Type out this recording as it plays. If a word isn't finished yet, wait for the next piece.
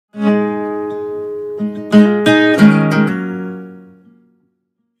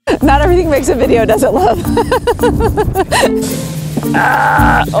Everything makes a video, doesn't love?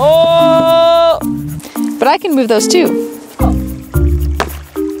 Oh! But I can move those too.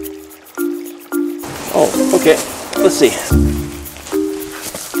 Oh, okay. Let's see.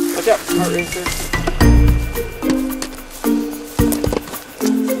 Watch out, heart racer.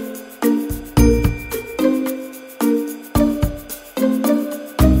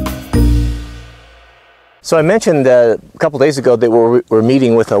 So I mentioned a couple days ago that we're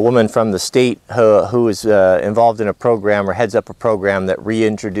meeting with a woman from the state who is involved in a program or heads up a program that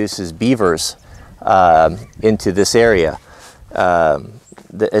reintroduces beavers into this area.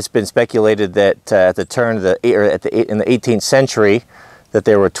 It's been speculated that at the turn of in the 18th century that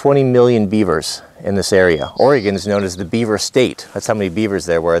there were 20 million beavers in this area. Oregon is known as the beaver state. That's how many beavers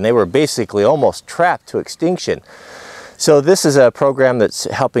there were, and they were basically almost trapped to extinction. So this is a program that's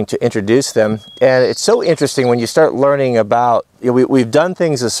helping to introduce them, and it's so interesting when you start learning about, we've done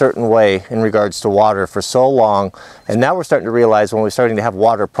things a certain way in regards to water for so long, and now we're starting to realize when we're starting to have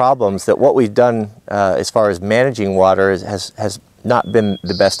water problems that what we've done as far as managing water has not been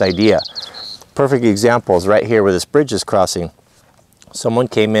the best idea. Perfect example is right here where this bridge is crossing. Someone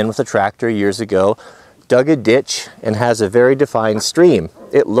came in with a tractor years ago, dug a ditch, and has a very defined stream.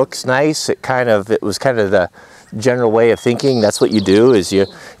 It looks nice, it was kind of the general way of thinking. That's what you do, is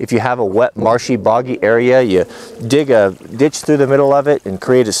if you have a wet, marshy, boggy area, you dig a ditch through the middle of it and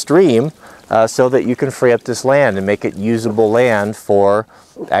create a stream so that you can free up this land and make it usable land for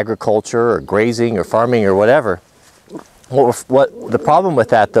agriculture or grazing or farming or whatever. What the problem with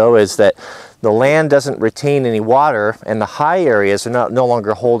that though is that the land doesn't retain any water, and the high areas are no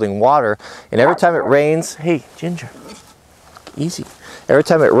longer holding water, and every time it rains, hey Ginger, easy. Every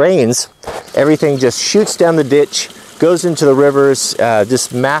time it rains, everything just shoots down the ditch, goes into the rivers,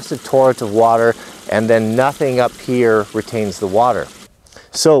 this massive torrent of water, and then nothing up here retains the water.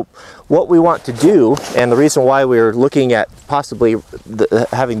 So what we want to do, and the reason why we're looking at possibly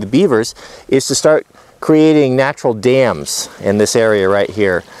having the beavers, is to start creating natural dams in this area right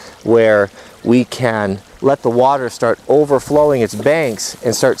here, where we can let the water start overflowing its banks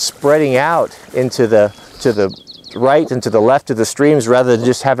and start spreading out into the right and to the left of the streams, rather than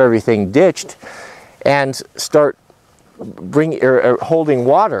just have everything ditched, and start holding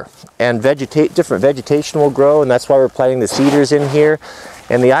water, and different vegetation will grow, and that's why we're planting the cedars in here.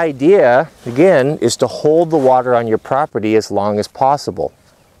 And the idea again is to hold the water on your property as long as possible.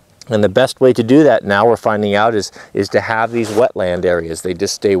 And the best way to do that now, we're finding out, is to have these wetland areas. They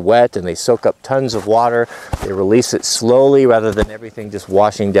just stay wet and they soak up tons of water. They release it slowly rather than everything just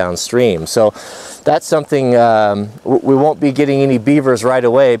washing downstream. So that's something, we won't be getting any beavers right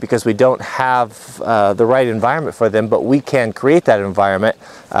away because we don't have the right environment for them, but we can create that environment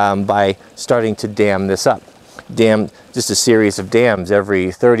by starting to dam this up. Just a series of dams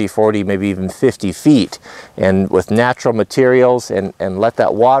every 30, 40, maybe even 50 feet, and with natural materials, and let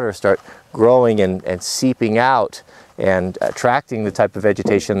that water start growing and seeping out and attracting the type of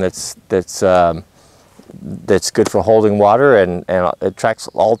vegetation that's good for holding water, and attracts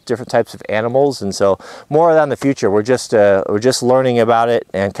all different types of animals. And so more of that in the future. We're just learning about it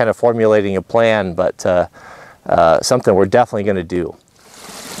and kind of formulating a plan, but something we're definitely going to do.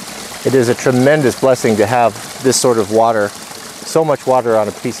 It is a tremendous blessing to have this sort of water, so much water on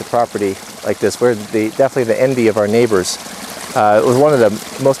a piece of property like this. We're definitely the envy of our neighbors. It was one of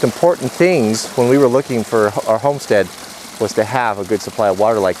the most important things when we were looking for our homestead, was to have a good supply of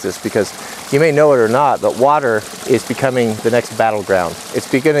water like this, because you may know it or not, but water is becoming the next battleground. It's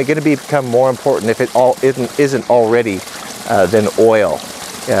going to become more important, if it isn't already, than oil.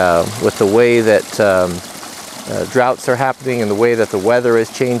 With the way that droughts are happening and the way that the weather is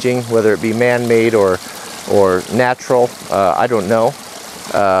changing, whether it be man-made or natural, I don't know.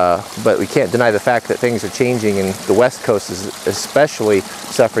 But we can't deny the fact that things are changing, and the West Coast is especially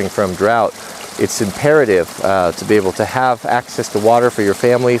suffering from drought. It's imperative to be able to have access to water for your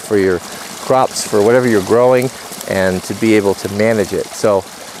family, for your crops, for whatever you're growing, and to be able to manage it. So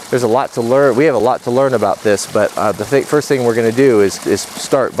there's a lot to learn. We have a lot to learn about this, but the first thing we're going to do is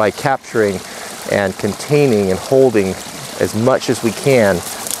start by capturing and containing and holding as much as we can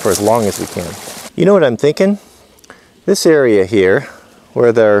for as long as we can. You know what I'm thinking? This area here,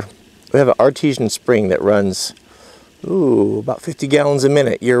 where we have an artesian spring that runs, about 50 gallons a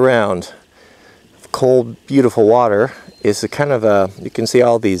minute year-round. Cold, beautiful water, is a kind of you can see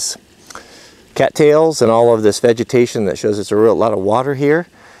all these cattails and all of this vegetation that shows it's a lot of water here.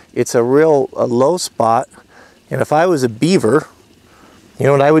 It's a low spot, and if I was a beaver, you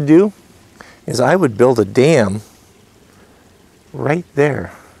know what I would do? Is I would build a dam right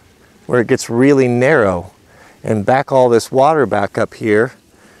there where it gets really narrow, and back all this water back up here,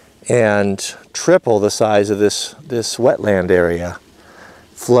 and triple the size of this wetland area.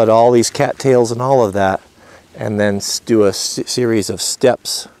 Flood all these cattails and all of that, and then do a series of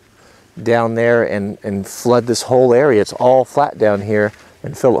steps down there and flood this whole area. It's all flat down here,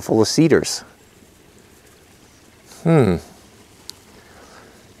 and fill it full of cedars. Maybe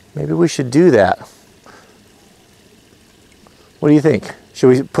we should do that. What do you think? Should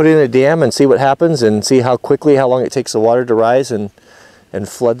we put it in a dam and see what happens, and see how long it takes the water to rise and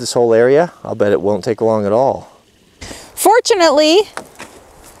flood this whole area? I'll bet it won't take long at all. Fortunately,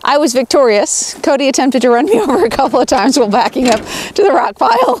 I was victorious. Cody attempted to run me over a couple of times while backing up to the rock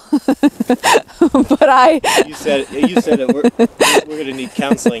pile. But You said it. We're going to need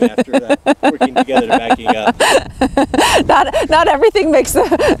counseling after that, working together to backing up. Not everything makes a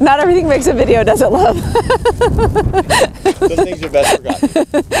video, does it, love? Some things are best forgotten.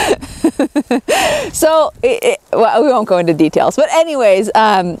 So, well, we won't go into details. But anyways,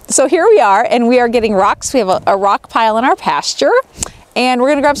 so here we are, and we are getting rocks. We have a rock pile in our pasture. And we're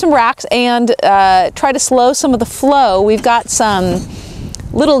going to grab some rocks and try to slow some of the flow. We've got some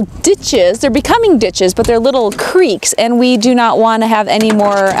little ditches. They're becoming ditches, but they're little creeks, and we do not want to have any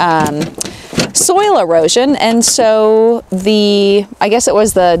more soil erosion. And so I guess it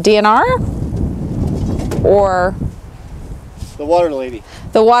was the DNR or the water lady.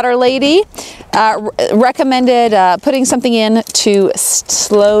 The water lady recommended putting something in to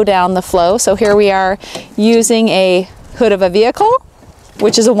slow down the flow. So here we are using a hood of a vehicle,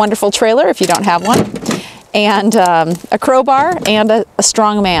 which is a wonderful trailer if you don't have one, and a crowbar and a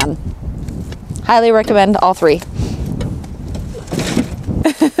strong man. Highly recommend all three.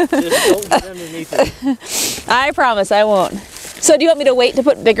 Just don't get underneath it. I promise I won't. So do you want me to wait to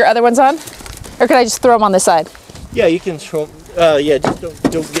put bigger other ones on? Or could I just throw them on this side? Yeah, you can throw. Yeah, just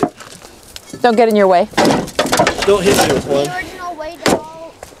don't get in your way. Don't hit me with one. The original way to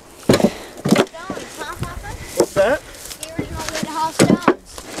haul stones, huh, Papa? What's that? The original way to haul stones.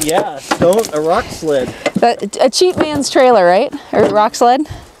 Yeah, a rock sled. A cheap man's trailer, right? Or rock sled?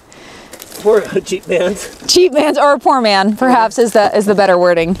 Poor cheap man's. Cheap man's, or a poor man, perhaps, is the better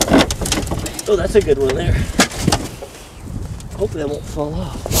wording. Oh, that's a good one there. Hopefully that won't fall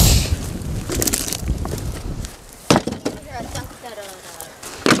off.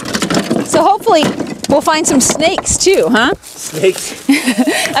 So hopefully we'll find some snakes too, huh? Snakes.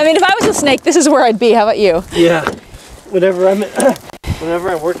 I mean, if I was a snake, this is where I'd be. How about you? Yeah. Whenever I'm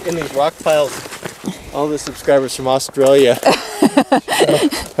working in these rock piles, all the subscribers from Australia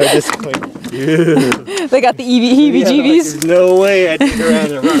are just going, ew. They got the heebie-jeebies. There's no way I'd dig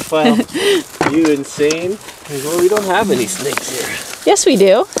around in a rock pile. You insane? Well, we don't have any snakes here. Yes, we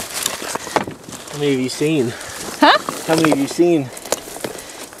do. How many have you seen? Huh? How many have you seen?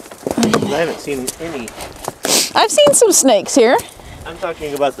 I haven't seen any. I've seen some snakes here. I'm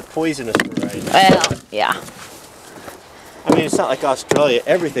talking about the poisonous variety. Well, yeah. I mean, it's not like Australia.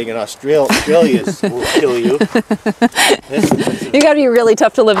 Everything in Australia will kill you. You gotta be really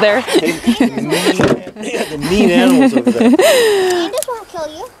tough to live there. The mean animals over there. Pandas won't kill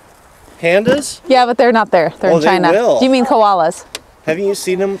you. Pandas? Yeah, but they're not there. They're in China. They will. Do you mean koalas? Haven't you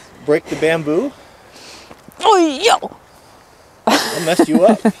seen them break the bamboo? Oh, yo! I'll mess you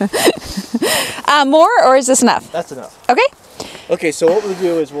up. More, or is this enough? That's enough. Okay. Okay, so what we'll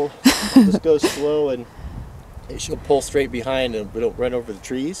do is we'll just go slow, and she'll pull straight behind, and we don't run over the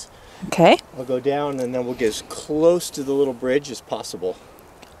trees. Okay. I'll go down, and then we'll get as close to the little bridge as possible.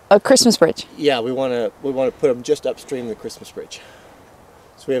 A Christmas bridge. Yeah, we want to put them just upstream the Christmas bridge,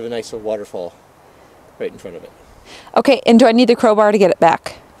 so we have a nice little waterfall right in front of it. Okay, and do I need the crowbar to get it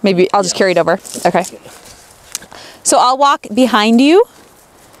back? Maybe I'll just carry it over. Okay. So I'll walk behind you.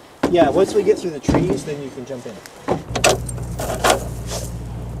 Yeah, once we get through the trees, then you can jump in.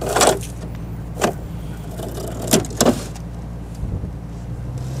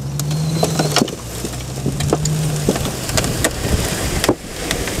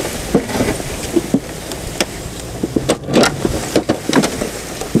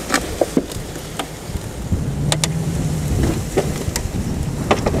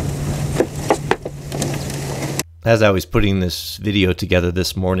 As I was putting this video together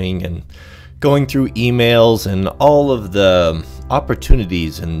this morning and going through emails and all of the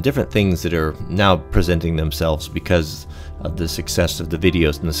opportunities and different things that are now presenting themselves because of the success of the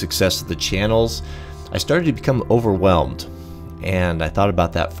videos and the success of the channels, I started to become overwhelmed. And I thought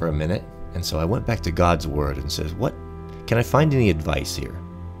about that for a minute. And so I went back to God's Word and said, what can I find any advice here?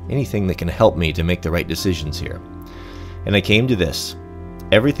 Anything that can help me to make the right decisions here? And I came to this.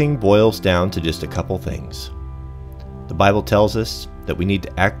 Everything boils down to just a couple things. The Bible tells us that we need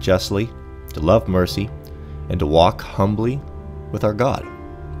to act justly, to love mercy, and to walk humbly with our God.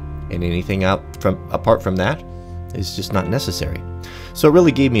 and anything apart from that is just not necessary. So it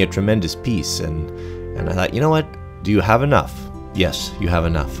really gave me a tremendous peace, and I thought, you know what? Do you have enough? Yes, you have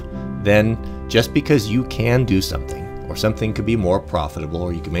enough. Then just because you can do something, or something could be more profitable,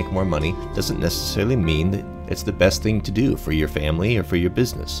 or you can make more money, doesn't necessarily mean that it's the best thing to do for your family or for your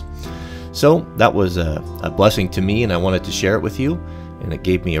business. So that was a blessing to me, and I wanted to share it with you, and it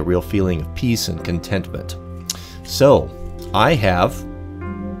gave me a real feeling of peace and contentment. So I have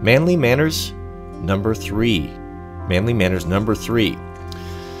Manly Manners number 3. Manly Manners number 3.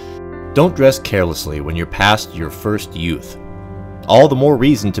 Don't dress carelessly when you're past your first youth. All the more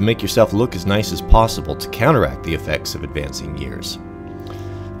reason to make yourself look as nice as possible to counteract the effects of advancing years.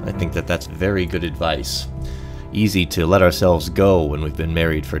 I think that that's very good advice. Easy to let ourselves go when we've been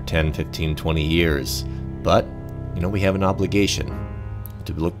married for 10, 15, 20 years. But, you know, we have an obligation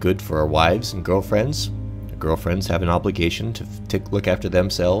to look good for our wives and girlfriends. Our girlfriends have an obligation to look after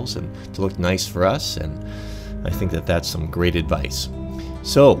themselves and to look nice for us. And I think that that's some great advice.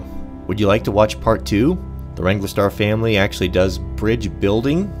 So, would you like to watch part 2? The Wranglerstar family actually does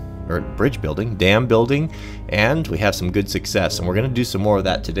dam building, and we have some good success, and we're going to do some more of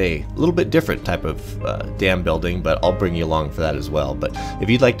that today. A little bit different type of dam building, but I'll bring you along for that as well. But if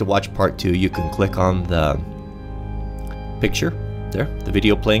you'd like to watch part 2, you can click on the picture there, the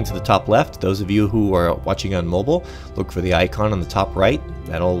video playing to the top left. Those of you who are watching on mobile, look for the icon on the top right.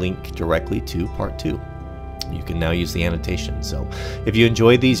 That'll link directly to part 2. You can now use the annotation. So if you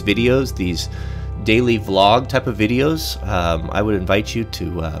enjoy these videos, these daily vlog type of videos, I would invite you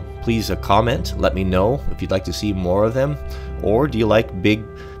to please comment. Let me know if you'd like to see more of them, or do you like big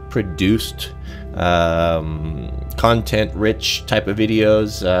produced content rich type of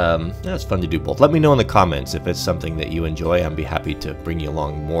videos? It's fun to do both. Let me know in the comments if it's something that you enjoy. I'd be happy to bring you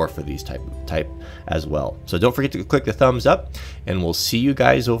along more for these type as well. So don't forget to click the thumbs up, and we'll see you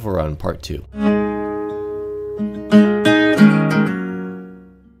guys over on part 2.